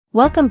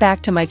Welcome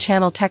back to my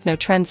channel Techno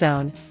Trend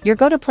Zone, your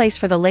go-to place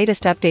for the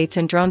latest updates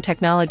in drone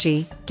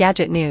technology,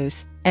 gadget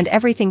news, and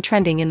everything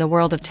trending in the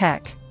world of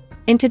tech.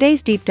 In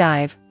today's deep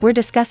dive, we're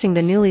discussing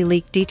the newly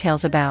leaked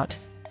details about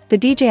the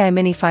DJI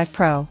Mini 5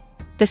 Pro.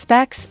 The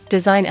specs,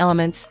 design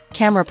elements,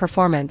 camera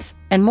performance,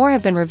 and more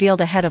have been revealed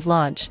ahead of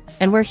launch,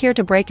 and we're here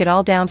to break it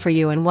all down for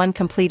you in one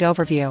complete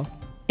overview.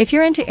 If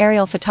you're into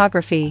aerial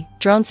photography,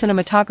 drone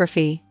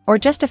cinematography, or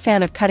just a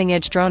fan of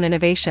cutting-edge drone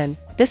innovation,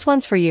 this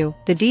one's for you.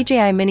 The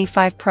DJI Mini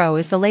 5 Pro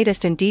is the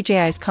latest in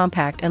DJI's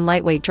compact and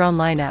lightweight drone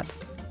lineup.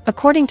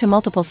 According to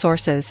multiple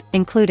sources,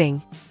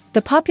 including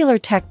the popular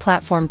tech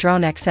platform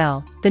Drone XL,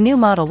 the new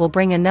model will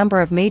bring a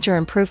number of major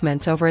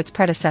improvements over its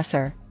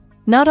predecessor.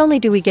 Not only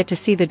do we get to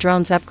see the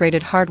drone's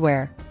upgraded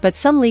hardware, but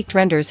some leaked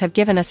renders have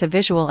given us a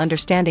visual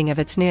understanding of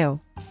its new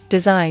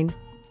design.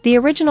 The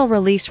original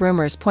release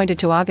rumors pointed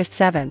to August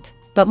 7th,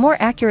 but more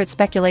accurate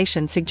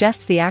speculation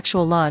suggests the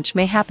actual launch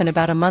may happen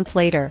about a month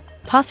later,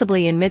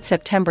 possibly in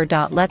mid-September.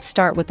 Let's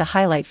start with the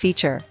highlight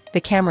feature,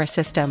 the camera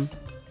system.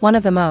 One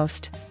of the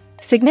most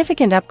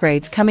significant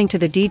upgrades coming to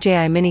the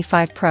DJI Mini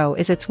 5 Pro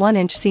is its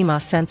 1-inch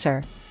CMOS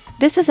sensor.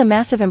 This is a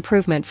massive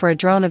improvement for a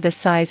drone of this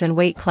size and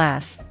weight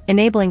class,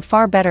 enabling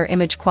far better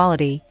image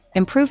quality,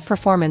 improved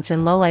performance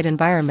in low-light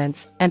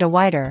environments, and a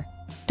wider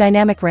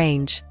dynamic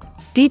range.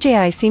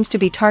 DJI seems to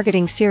be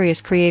targeting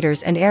serious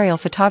creators and aerial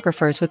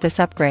photographers with this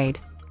upgrade.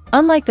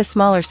 Unlike the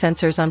smaller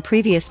sensors on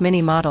previous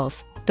Mini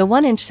models, the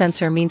 1-inch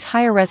sensor means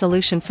higher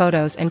resolution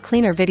photos and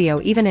cleaner video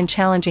even in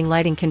challenging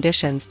lighting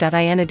conditions.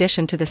 In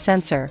addition to the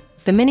sensor,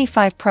 the Mini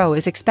 5 Pro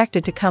is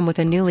expected to come with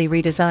a newly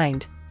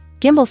redesigned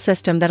gimbal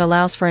system that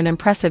allows for an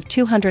impressive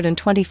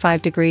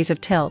 225 degrees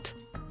of tilt.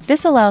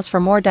 This allows for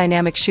more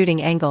dynamic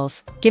shooting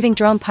angles, giving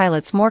drone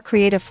pilots more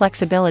creative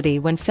flexibility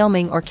when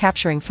filming or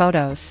capturing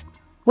photos.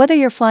 Whether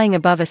you're flying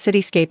above a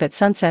cityscape at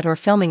sunset or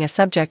filming a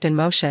subject in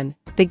motion,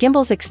 the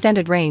gimbal's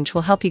extended range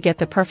will help you get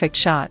the perfect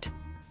shot.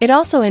 It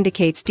also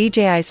indicates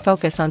DJI's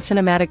focus on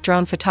cinematic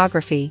drone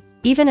photography,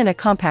 even in a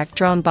compact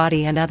drone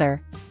body.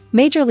 Another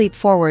major leap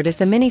forward is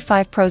the Mini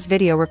 5 Pro's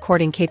video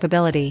recording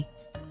capability.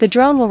 The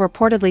drone will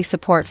reportedly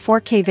support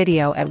 4K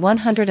video at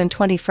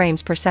 120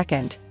 frames per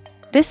second.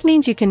 This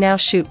means you can now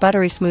shoot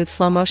buttery smooth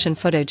slow-motion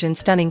footage in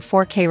stunning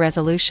 4K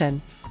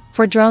resolution.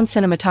 For drone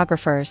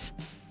cinematographers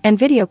and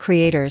video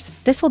creators,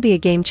 this will be a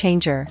game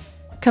changer.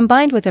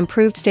 Combined with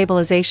improved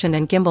stabilization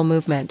and gimbal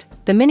movement,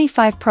 the Mini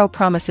 5 Pro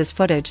promises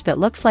footage that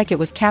looks like it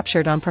was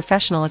captured on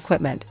professional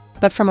equipment,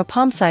 but from a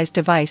palm-sized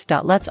device.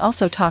 Let's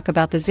also talk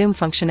about the zoom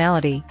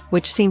functionality,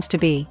 which seems to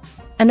be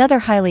another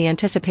highly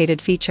anticipated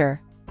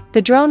feature.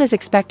 The drone is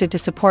expected to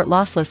support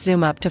lossless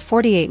zoom up to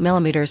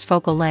 48mm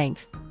focal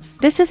length.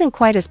 This isn't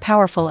quite as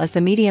powerful as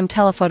the medium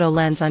telephoto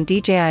lens on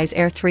DJI's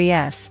Air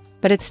 3S,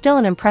 but it's still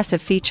an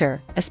impressive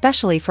feature,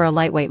 especially for a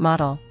lightweight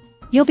model.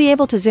 You'll be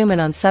able to zoom in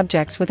on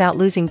subjects without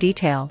losing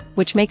detail,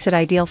 which makes it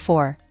ideal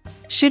for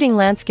shooting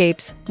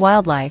landscapes,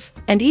 wildlife,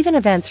 and even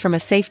events from a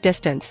safe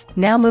distance.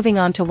 Now moving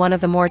on to one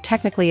of the more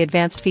technically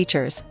advanced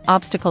features,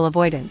 obstacle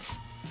avoidance.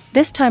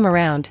 This time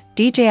around,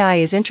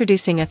 DJI is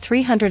introducing a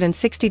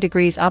 360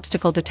 degrees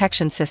obstacle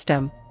detection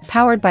system,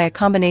 powered by a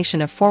combination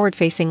of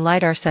forward-facing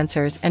LiDAR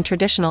sensors and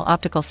traditional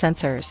optical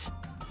sensors.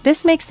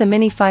 This makes the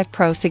Mini 5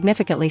 Pro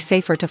significantly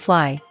safer to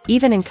fly,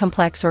 even in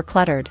complex or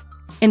cluttered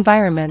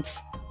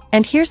environments.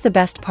 And here's the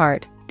best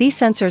part, these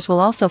sensors will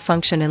also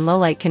function in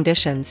low-light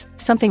conditions,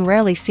 something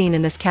rarely seen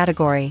in this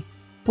category.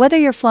 Whether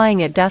you're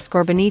flying at dusk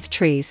or beneath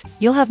trees,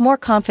 you'll have more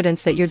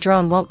confidence that your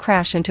drone won't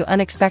crash into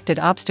unexpected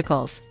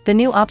obstacles. The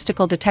new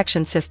obstacle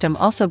detection system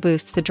also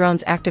boosts the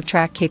drone's active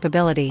track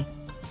capability.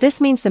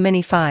 This means the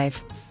Mini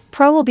 5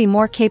 Pro will be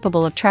more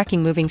capable of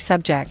tracking moving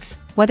subjects,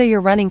 whether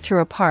you're running through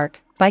a park,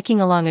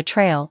 biking along a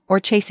trail, or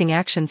chasing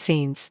action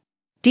scenes.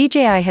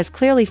 DJI has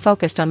clearly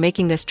focused on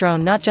making this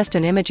drone not just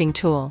an imaging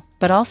tool,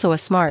 but also a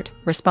smart,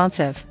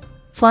 responsive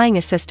flying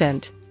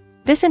assistant.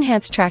 This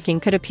enhanced tracking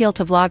could appeal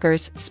to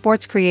vloggers,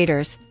 sports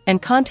creators,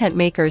 and content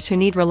makers who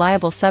need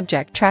reliable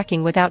subject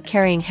tracking without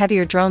carrying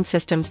heavier drone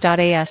systems.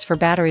 As for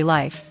battery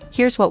life,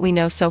 here's what we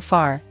know so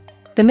far.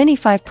 The Mini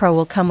 5 Pro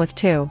will come with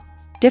two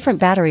different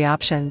battery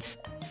options.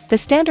 The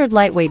standard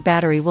lightweight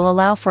battery will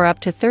allow for up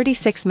to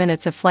 36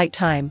 minutes of flight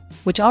time,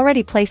 which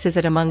already places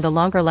it among the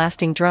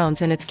longer-lasting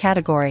drones in its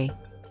category.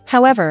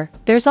 However,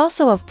 there's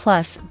also a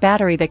Plus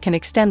battery that can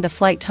extend the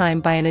flight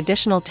time by an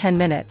additional 10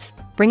 minutes,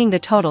 bringing the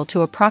total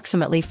to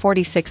approximately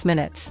 46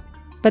 minutes.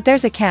 But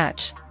there's a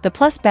catch, the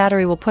Plus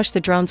battery will push the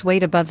drone's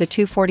weight above the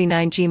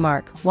 249g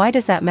mark. Why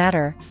does that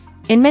matter?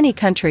 In many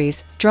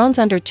countries, drones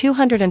under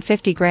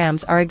 250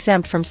 grams are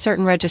exempt from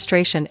certain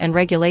registration and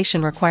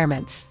regulation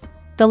requirements.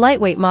 The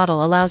lightweight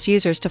model allows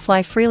users to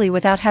fly freely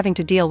without having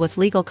to deal with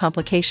legal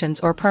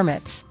complications or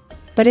permits.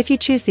 But if you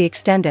choose the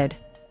extended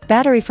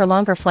battery for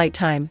longer flight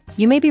time,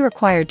 you may be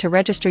required to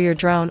register your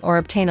drone or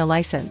obtain a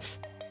license.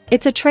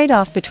 It's a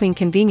trade-off between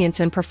convenience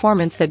and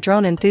performance that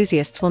drone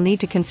enthusiasts will need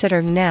to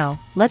consider. Now,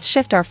 let's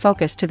shift our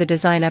focus to the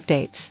design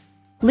updates.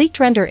 Leaked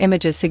render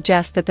images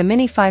suggest that the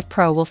Mini 5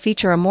 Pro will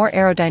feature a more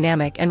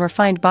aerodynamic and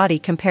refined body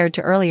compared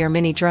to earlier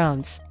Mini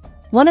drones.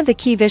 One of the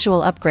key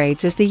visual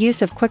upgrades is the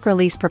use of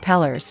quick-release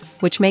propellers,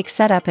 which makes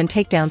setup and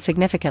takedown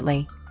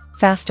significantly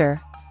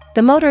faster.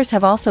 The motors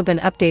have also been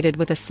updated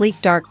with a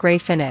sleek dark gray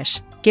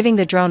finish, giving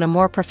the drone a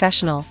more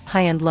professional,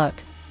 high-end look.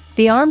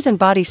 The arms and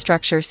body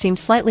structure seem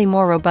slightly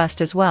more robust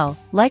as well,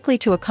 likely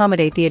to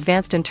accommodate the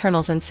advanced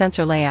internals and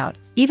sensor layout.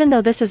 Even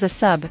though this is a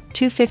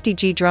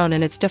sub-250G drone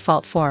in its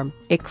default form,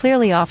 it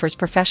clearly offers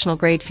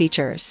professional-grade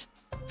features.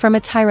 From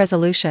its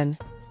high-resolution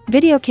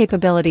video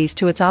capabilities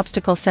to its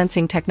obstacle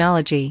sensing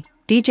technology,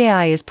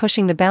 DJI is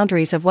pushing the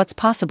boundaries of what's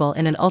possible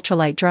in an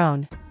ultralight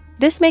drone.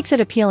 This makes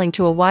it appealing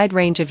to a wide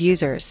range of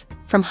users,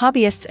 from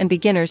hobbyists and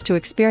beginners to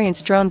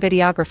experienced drone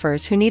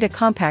videographers who need a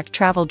compact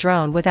travel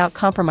drone without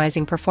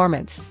compromising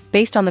performance.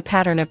 Based on the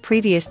pattern of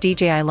previous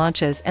DJI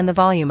launches and the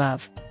volume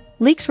of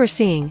leaks we're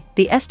seeing,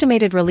 the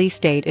estimated release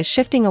date is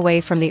shifting away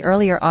from the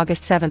earlier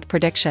August 7th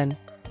prediction.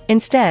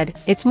 Instead,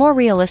 it's more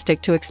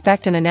realistic to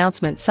expect an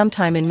announcement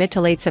sometime in mid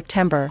to late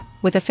September,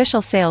 with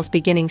official sales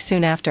beginning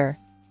soon after.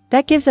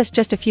 That gives us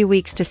just a few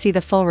weeks to see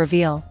the full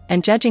reveal,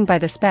 and judging by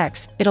the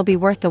specs, it'll be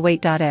worth the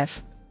wait.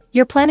 If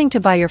you're planning to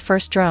buy your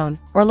first drone,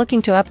 or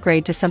looking to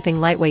upgrade to something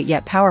lightweight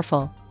yet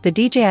powerful, the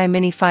DJI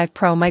Mini 5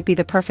 Pro might be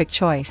the perfect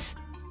choice.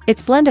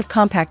 Its blend of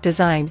compact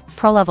design,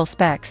 pro-level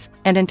specs,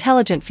 and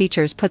intelligent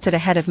features puts it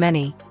ahead of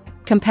many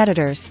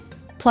competitors.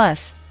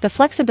 Plus, the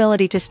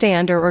flexibility to stay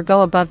under or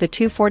go above the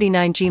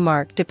 249G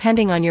mark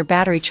depending on your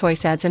battery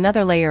choice adds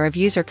another layer of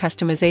user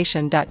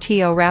customization.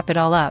 To wrap it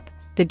all up,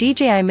 the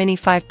DJI Mini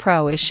 5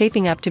 Pro is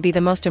shaping up to be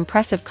the most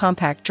impressive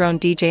compact drone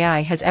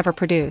DJI has ever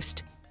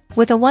produced.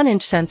 With a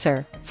 1-inch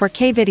sensor,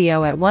 4K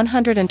video at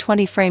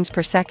 120 frames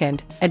per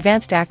second,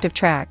 advanced active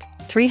track,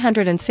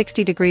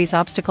 360 degrees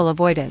obstacle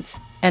avoidance,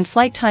 and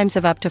flight times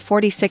of up to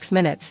 46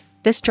 minutes,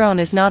 this drone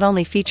is not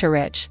only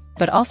feature-rich,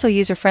 but also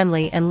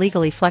user-friendly and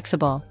legally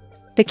flexible.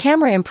 The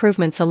camera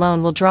improvements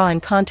alone will draw in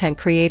content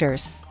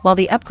creators, while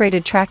the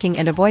upgraded tracking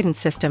and avoidance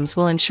systems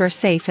will ensure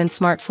safe and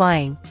smart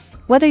flying.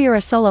 Whether you're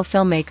a solo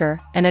filmmaker,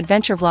 an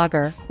adventure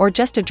vlogger, or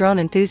just a drone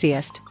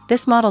enthusiast,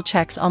 this model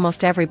checks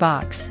almost every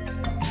box.